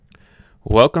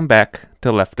Welcome back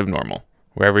to Left of Normal,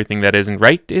 where everything that isn't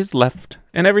right is left,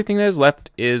 and everything that is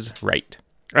left is right.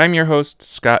 I'm your host,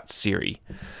 Scott Seary.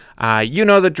 You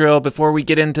know the drill. Before we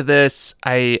get into this,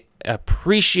 I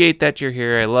appreciate that you're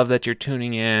here. I love that you're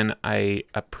tuning in. I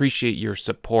appreciate your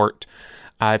support.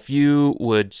 If you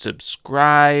would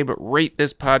subscribe, rate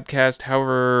this podcast,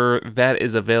 however that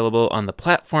is available on the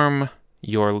platform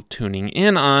you're tuning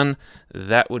in on,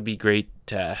 that would be great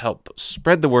to help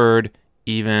spread the word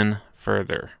even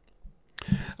further.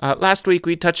 Last week,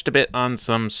 we touched a bit on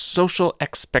some social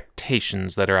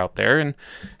expectations that are out there and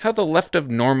how the left of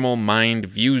normal mind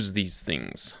views these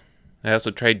things. I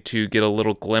also tried to get a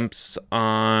little glimpse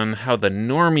on how the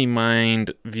normie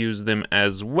mind views them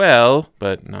as well,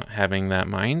 but not having that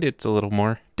mind, it's a little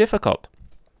more difficult.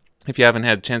 If you haven't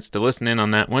had a chance to listen in on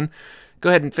that one, go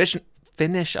ahead and finish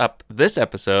up this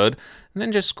episode, and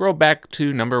then just scroll back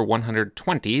to number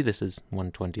 120, this is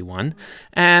 121,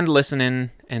 and listen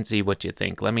in and see what you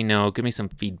think. Let me know, give me some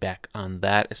feedback on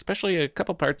that, especially a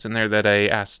couple parts in there that I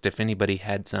asked if anybody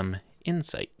had some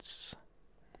insights.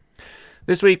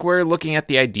 This week we're looking at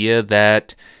the idea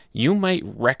that you might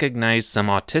recognize some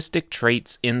autistic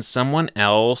traits in someone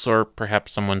else, or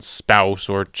perhaps someone's spouse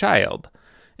or child.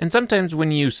 And sometimes when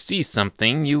you see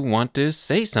something, you want to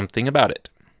say something about it.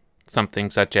 Something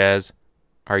such as,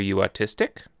 "Are you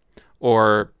autistic?"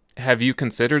 Or, "Have you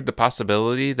considered the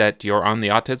possibility that you're on the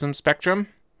autism spectrum?"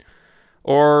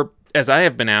 Or, as I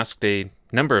have been asked a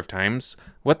number of times,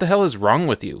 "What the hell is wrong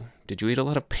with you? Did you eat a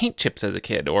lot of paint chips as a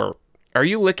kid?" Or, "Are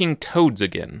you licking toads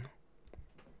again?"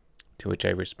 To which I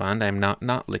respond, I'm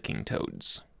not licking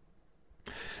toads.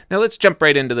 Now let's jump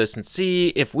right into this and see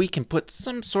if we can put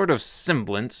some sort of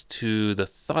semblance to the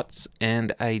thoughts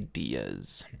and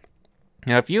ideas.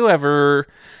 Now, if you ever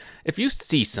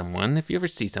see someone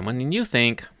and you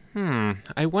think,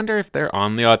 I wonder if they're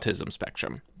on the autism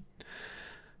spectrum.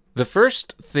 The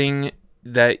first thing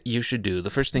that you should do,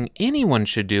 the first thing anyone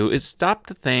should do, is stop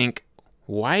to think,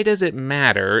 why does it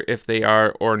matter if they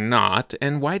are or not,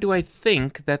 and why do I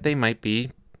think that they might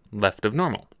be left of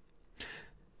normal?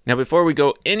 Now, before we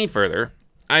go any further,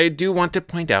 I do want to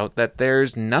point out that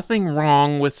there's nothing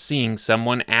wrong with seeing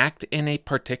someone act in a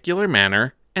particular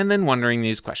manner and then wondering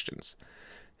these questions.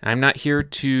 I'm not here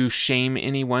to shame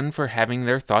anyone for having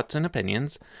their thoughts and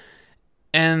opinions.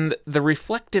 And the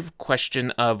reflective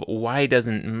question of why does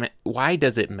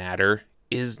it matter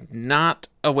is not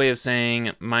a way of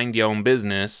saying mind your own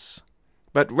business,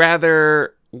 but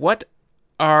rather, what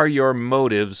are your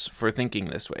motives for thinking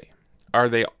this way? Are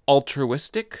they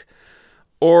altruistic,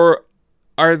 or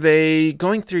are they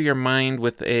going through your mind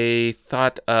with a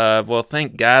thought of, well,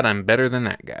 thank God I'm better than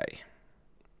that guy?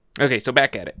 Okay, so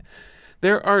back at it.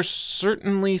 There are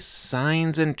certainly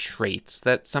signs and traits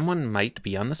that someone might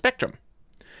be on the spectrum.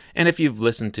 And if you've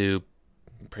listened to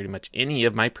pretty much any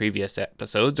of my previous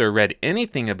episodes or read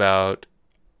anything about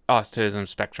autism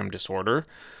spectrum disorder,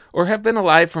 or have been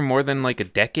alive for more than like a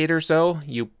decade or so,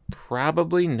 you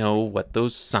probably know what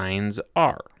those signs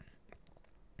are.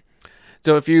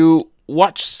 So if you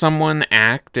watch someone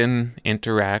act and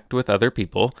interact with other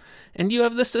people, and you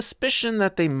have the suspicion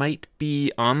that they might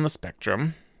be on the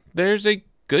spectrum, there's a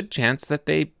good chance that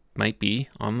they might be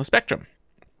on the spectrum.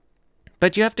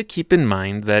 But you have to keep in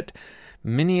mind that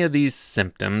many of these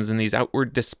symptoms and these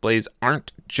outward displays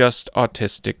aren't just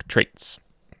autistic traits.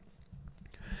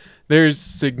 There's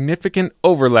significant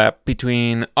overlap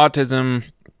between autism,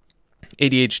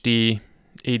 ADHD,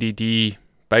 ADD,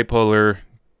 bipolar,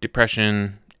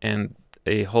 depression, and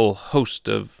a whole host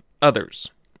of others.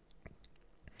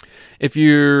 If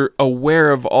you're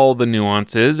aware of all the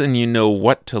nuances and you know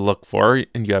what to look for,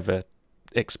 and you have a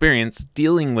experience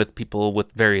dealing with people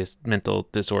with various mental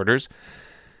disorders,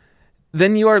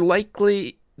 then you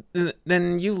likely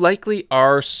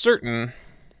are certain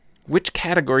which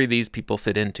category these people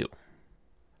fit into.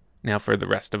 Now, for the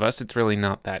rest of us, it's really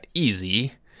not that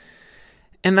easy,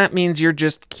 and that means you're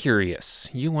just curious.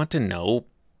 You want to know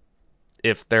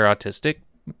if they're autistic,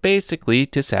 basically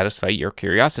to satisfy your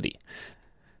curiosity.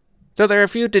 So there are a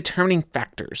few determining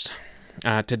factors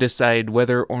to decide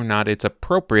whether or not it's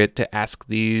appropriate to ask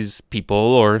these people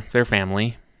or their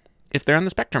family if they're on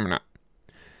the spectrum or not.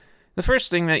 The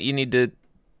first thing that you need to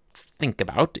think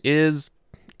about is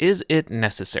it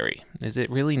necessary? Is it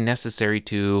really necessary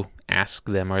to ask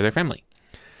them or their family?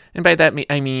 And by that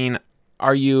I mean,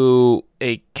 are you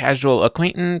a casual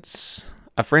acquaintance,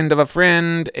 a friend of a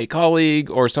friend, a colleague,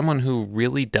 or someone who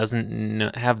really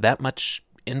doesn't have that much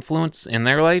influence in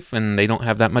their life and they don't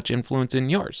have that much influence in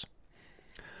yours?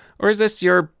 Or is this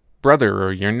your brother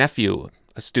or your nephew,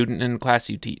 a student in class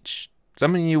you teach,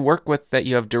 someone you work with that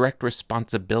you have direct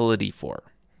responsibility for?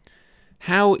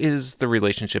 How is the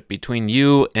relationship between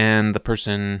you and the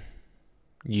person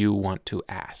you want to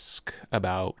ask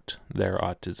about their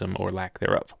autism or lack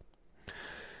thereof?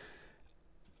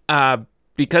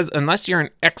 Because unless you're an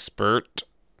expert,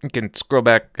 you can scroll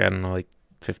back, I don't know, like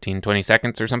 15, 20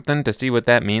 seconds or something to see what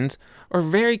that means, or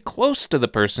very close to the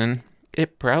person,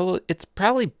 it's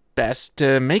probably best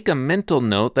to make a mental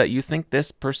note that you think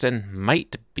this person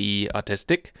might be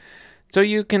autistic, so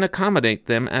you can accommodate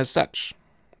them as such.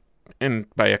 And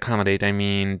by accommodate, I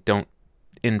mean don't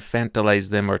infantilize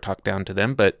them or talk down to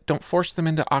them, but don't force them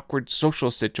into awkward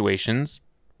social situations,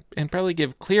 and probably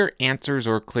give clear answers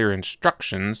or clear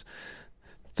instructions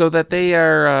so that they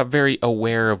are very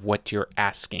aware of what you're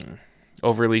asking.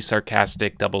 Overly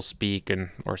sarcastic, doublespeak,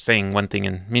 or saying one thing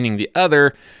and meaning the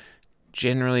other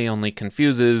generally only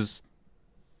confuses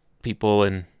people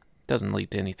and doesn't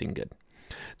lead to anything good.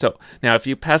 So now if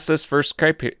you pass this first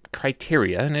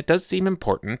criteria, and it does seem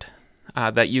important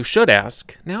that you should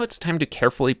ask, now it's time to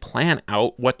carefully plan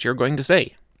out what you're going to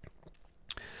say.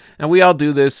 Now we all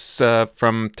do this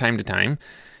from time to time,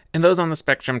 and those on the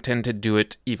spectrum tend to do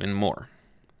it even more.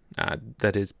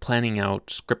 That is, planning out,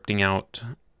 scripting out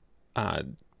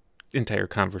entire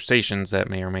conversations that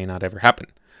may or may not ever happen.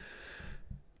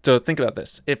 So think about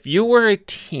this. If you were a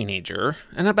teenager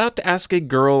and about to ask a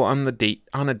girl on a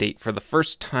date for the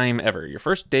first time ever, your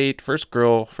first date, first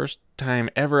girl, first time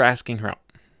ever asking her out,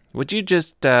 would you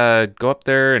just go up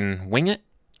there and wing it?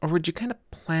 Or would you kind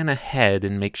of plan ahead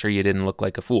and make sure you didn't look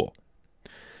like a fool?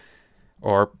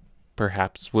 Or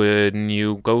perhaps when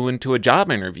you go into a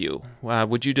job interview,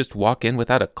 would you just walk in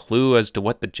without a clue as to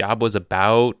what the job was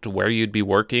about, where you'd be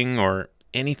working, or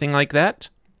anything like that?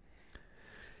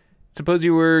 Suppose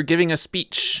you were giving a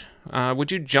speech.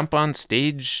 Would you jump on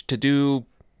stage to do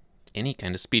any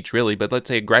kind of speech, really, but let's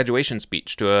say a graduation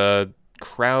speech to a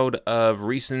crowd of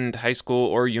recent high school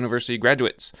or university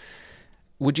graduates?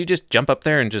 Would you just jump up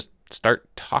there and just start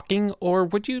talking, or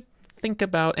would you think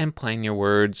about and plan your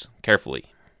words carefully?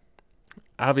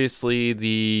 Obviously,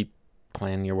 the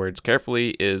plan your words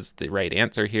carefully is the right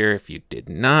answer here. If you did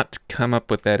not come up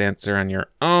with that answer on your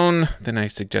own, then I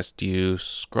suggest you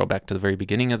scroll back to the very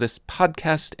beginning of this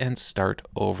podcast and start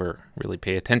over. Really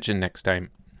pay attention next time.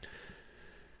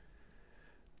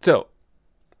 So,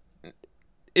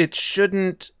 it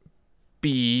shouldn't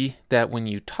be that when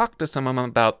you talk to someone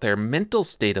about their mental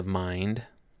state of mind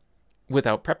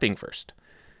without prepping first.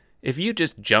 If you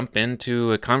just jump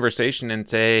into a conversation and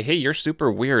say, hey, you're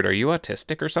super weird, are you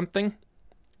autistic or something?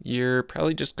 You're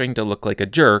probably just going to look like a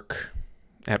jerk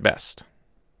at best.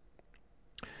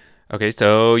 Okay,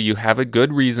 so you have a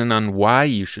good reason on why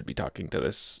you should be talking to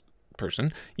this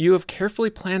person. You have carefully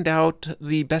planned out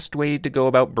the best way to go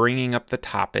about bringing up the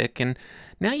topic, and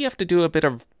now you have to do a bit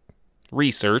of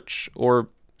research, or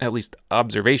at least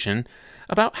observation,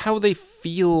 about how they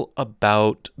feel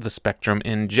about the spectrum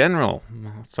in general.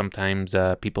 Sometimes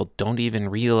people don't even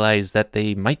realize that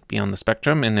they might be on the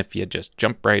spectrum, and if you just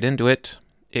jump right into it,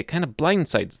 it kind of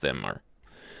blindsides them.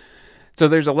 So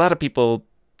there's a lot of people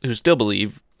who still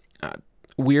believe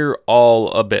we're all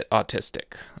a bit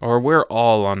autistic, or we're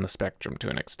all on the spectrum to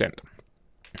an extent.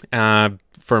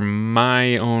 For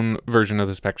my own version of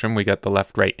the spectrum, we got the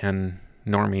left, right, and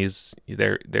normies.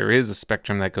 There is a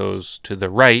spectrum that goes to the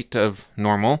right of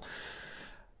normal.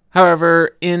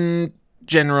 However, in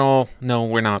general, no,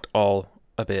 we're not all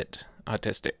a bit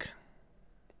autistic.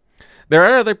 There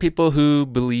are other people who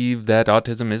believe that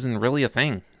autism isn't really a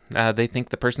thing. They think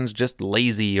the person's just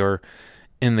lazy, or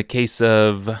in the case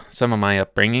of some of my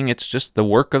upbringing, it's just the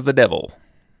work of the devil.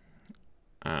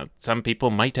 Some people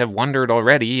might have wondered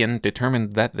already and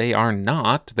determined that they are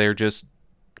not. They're just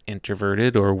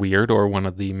introverted or weird, or one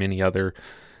of the many other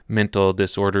mental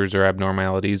disorders or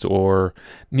abnormalities or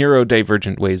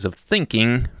neurodivergent ways of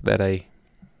thinking that I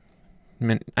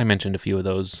mentioned a few of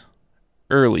those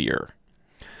earlier.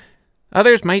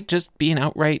 Others might just be an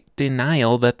outright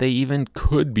denial that they even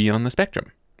could be on the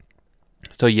spectrum.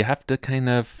 So you have to kind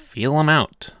of feel them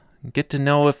out, get to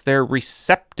know if they're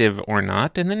receptive or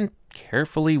not, and then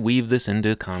carefully weave this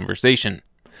into conversation.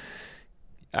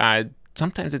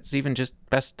 Sometimes it's even just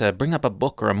best to bring up a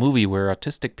book or a movie where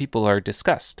autistic people are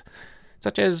discussed,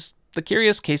 such as The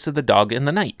Curious Case of the Dog in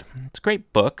the Night. It's a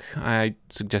great book. I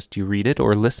suggest you read it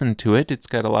or listen to it. It's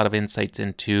got a lot of insights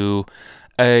into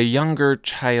a younger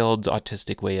child's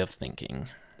autistic way of thinking.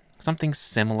 Something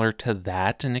similar to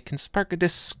that, and it can spark a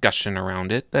discussion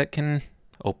around it that can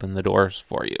open the doors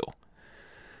for you.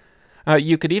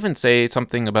 You could even say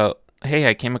something about, hey,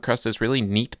 I came across this really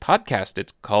neat podcast.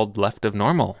 It's called Left of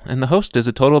Normal, and the host is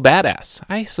a total badass.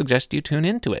 I suggest you tune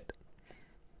into it.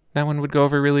 That one would go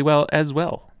over really well as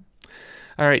well.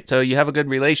 All right, so you have a good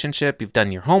relationship, you've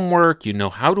done your homework, you know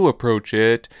how to approach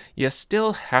it. You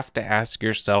still have to ask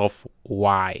yourself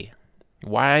why.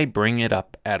 Why bring it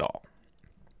up at all?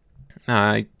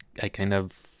 I kind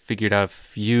of figured out a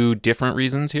few different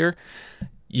reasons here.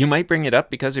 You might bring it up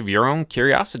because of your own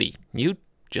curiosity. You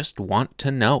just want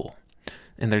to know.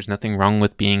 And there's nothing wrong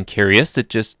with being curious. It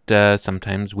just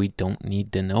sometimes we don't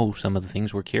need to know some of the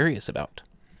things we're curious about.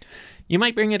 You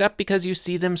might bring it up because you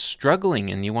see them struggling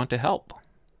and you want to help.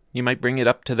 You might bring it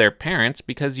up to their parents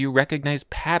because you recognize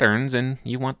patterns and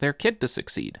you want their kid to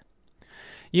succeed.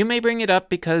 You may bring it up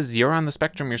because you're on the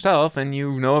spectrum yourself and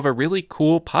you know of a really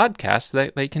cool podcast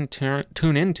that they can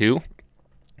tune into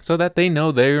so that they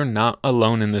know they're not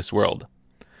alone in this world.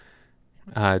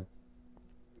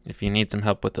 If you need some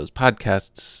help with those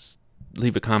podcasts,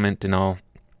 leave a comment and I'll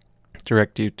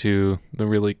direct you to the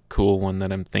really cool one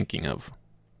that I'm thinking of.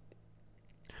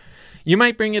 You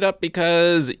might bring it up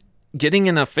because getting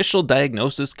an official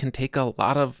diagnosis can take a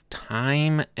lot of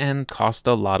time and cost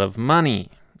a lot of money,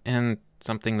 and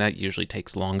something that usually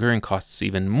takes longer and costs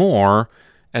even more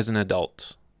as an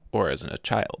adult or as a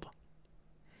child.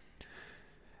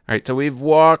 All right, so we've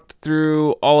walked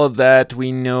through all of that.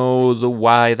 We know the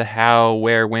why, the how,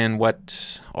 where, when,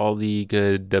 what, all the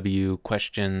good W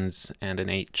questions and an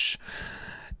H.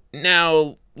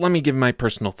 Now, let me give my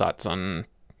personal thoughts on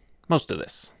most of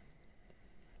this.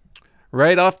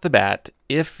 Right off the bat,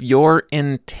 if your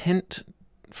intent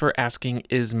for asking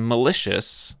is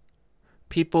malicious,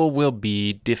 people will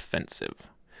be defensive.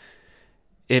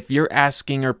 If you're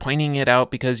asking or pointing it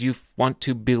out because you want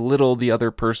to belittle the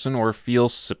other person or feel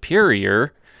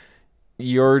superior,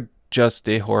 you're just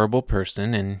a horrible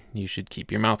person and you should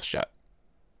keep your mouth shut.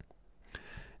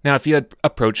 Now, if you had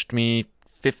approached me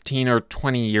 15 or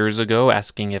 20 years ago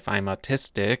asking if I'm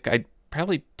autistic, I'd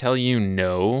probably tell you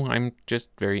no, I'm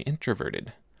just very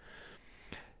introverted.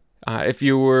 If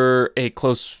you were a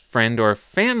close friend or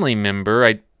family member,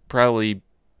 I'd probably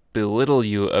belittle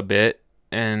you a bit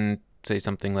and say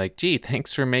something like, gee,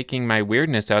 thanks for making my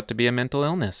weirdness out to be a mental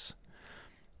illness.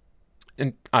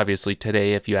 And obviously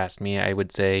today, if you asked me, I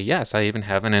would say, yes, I even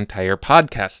have an entire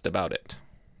podcast about it.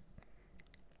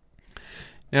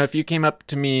 Now, if you came up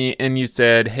to me and you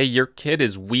said, hey, your kid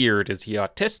is weird, is he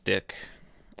autistic?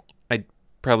 I'd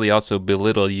probably also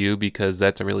belittle you because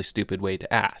that's a really stupid way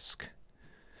to ask.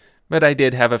 But I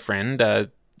did have a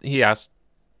friend, he asked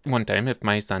one time if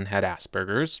my son had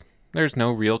Asperger's. There's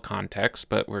no real context,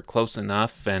 but we're close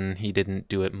enough, and he didn't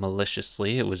do it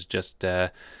maliciously. It was just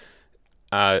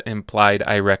implied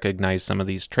I recognize some of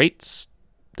these traits.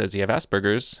 Does he have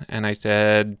Asperger's? And I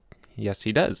said, yes,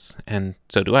 he does. And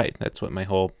so do I. That's what my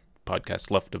whole podcast,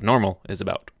 Left of Normal, is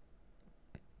about.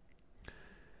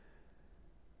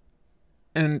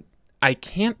 And I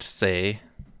can't say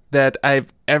that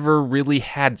I've ever really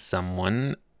had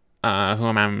someone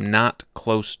whom I'm not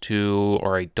close to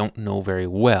or I don't know very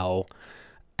well.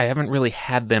 I haven't really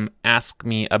had them ask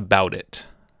me about it.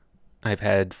 I've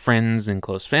had friends and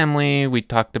close family, we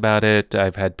talked about it.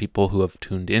 I've had people who have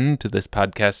tuned in to this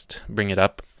podcast bring it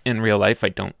up. In real life, I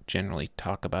don't generally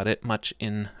talk about it much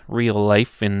in real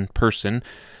life, in person,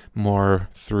 more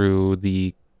through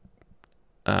the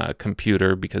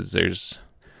computer because there's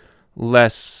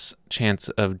less chance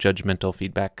of judgmental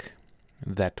feedback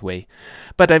that way.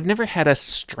 But I've never had a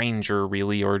stranger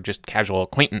really, or just casual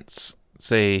acquaintance,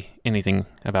 say anything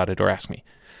about it or ask me.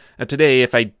 Today,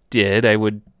 if I did, I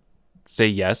would say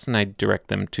yes, and I'd direct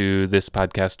them to this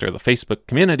podcast or the Facebook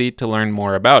community to learn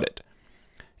more about it.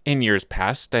 In years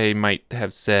past, I might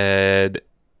have said,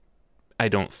 I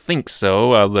don't think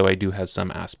so, although I do have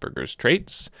some Asperger's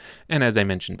traits. And as I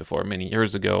mentioned before, many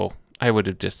years ago, I would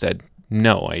have just said,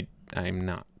 no, I'm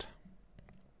not.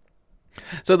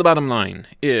 So the bottom line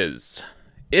is,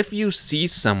 if you see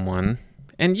someone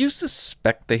and you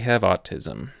suspect they have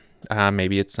autism,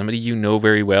 maybe it's somebody you know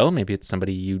very well, maybe it's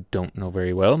somebody you don't know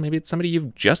very well, maybe it's somebody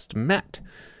you've just met,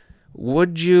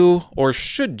 would you or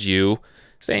should you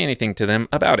say anything to them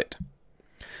about it?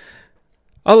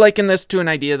 I'll liken this to an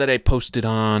idea that I posted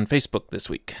on Facebook this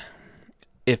week.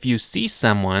 If you see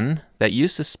someone that you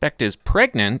suspect is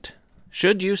pregnant,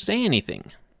 should you say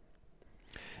anything?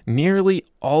 Nearly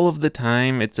all of the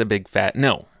time, it's a big fat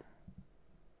no.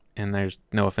 And there's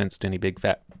no offense to any big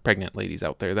fat pregnant ladies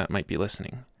out there that might be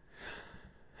listening.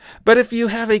 But if you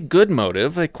have a good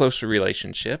motive, a closer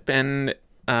relationship, and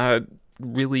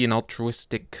really an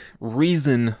altruistic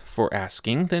reason for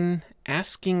asking, then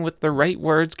asking with the right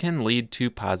words can lead to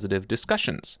positive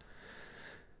discussions.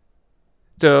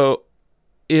 So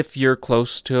if you're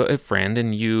close to a friend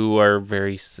and you are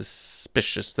very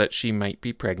suspicious that she might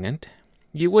be pregnant,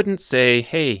 you wouldn't say,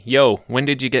 hey, yo, when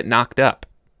did you get knocked up?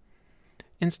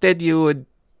 Instead, you would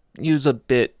use a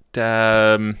bit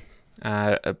more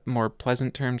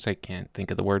pleasant terms. I can't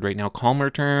think of the word right now. Calmer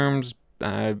terms,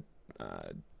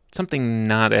 something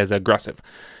not as aggressive.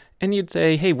 And you'd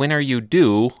say, hey, when are you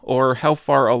due? Or how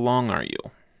far along are you?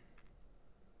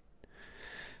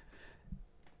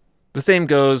 The same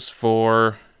goes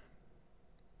for,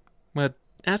 well,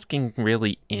 asking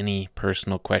really any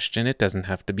personal question. It doesn't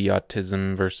have to be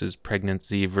autism versus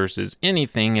pregnancy versus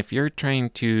anything. If you're trying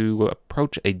to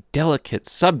approach a delicate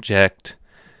subject,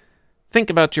 think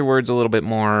about your words a little bit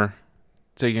more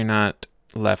so you're not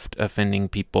left offending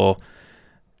people.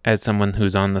 As someone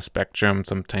who's on the spectrum,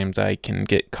 sometimes I can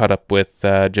get caught up with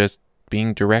just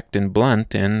being direct and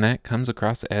blunt, and that comes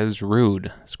across as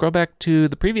rude. Scroll back to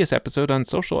the previous episode on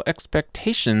social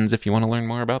expectations if you want to learn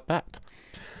more about that.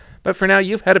 But for now,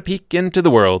 you've had a peek into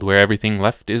the world where everything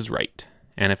left is right.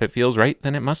 And if it feels right,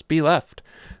 then it must be left.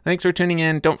 Thanks for tuning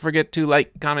in. Don't forget to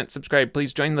like, comment, subscribe.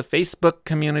 Please join the Facebook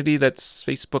community. That's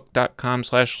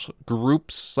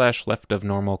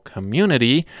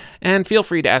facebook.com/groups/leftofnormalcommunity. And feel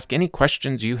free to ask any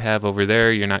questions you have over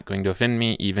there. You're not going to offend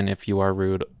me, even if you are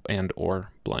rude and or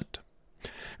blunt.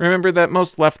 Remember that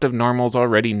most left of normals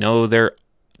already know they're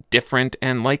different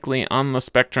and likely on the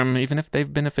spectrum, even if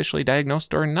they've been officially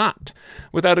diagnosed or not.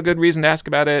 Without a good reason to ask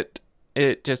about it,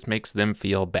 it just makes them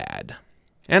feel bad.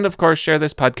 And of course, share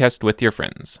this podcast with your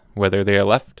friends, whether they are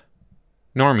left,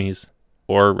 normies,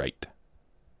 or right.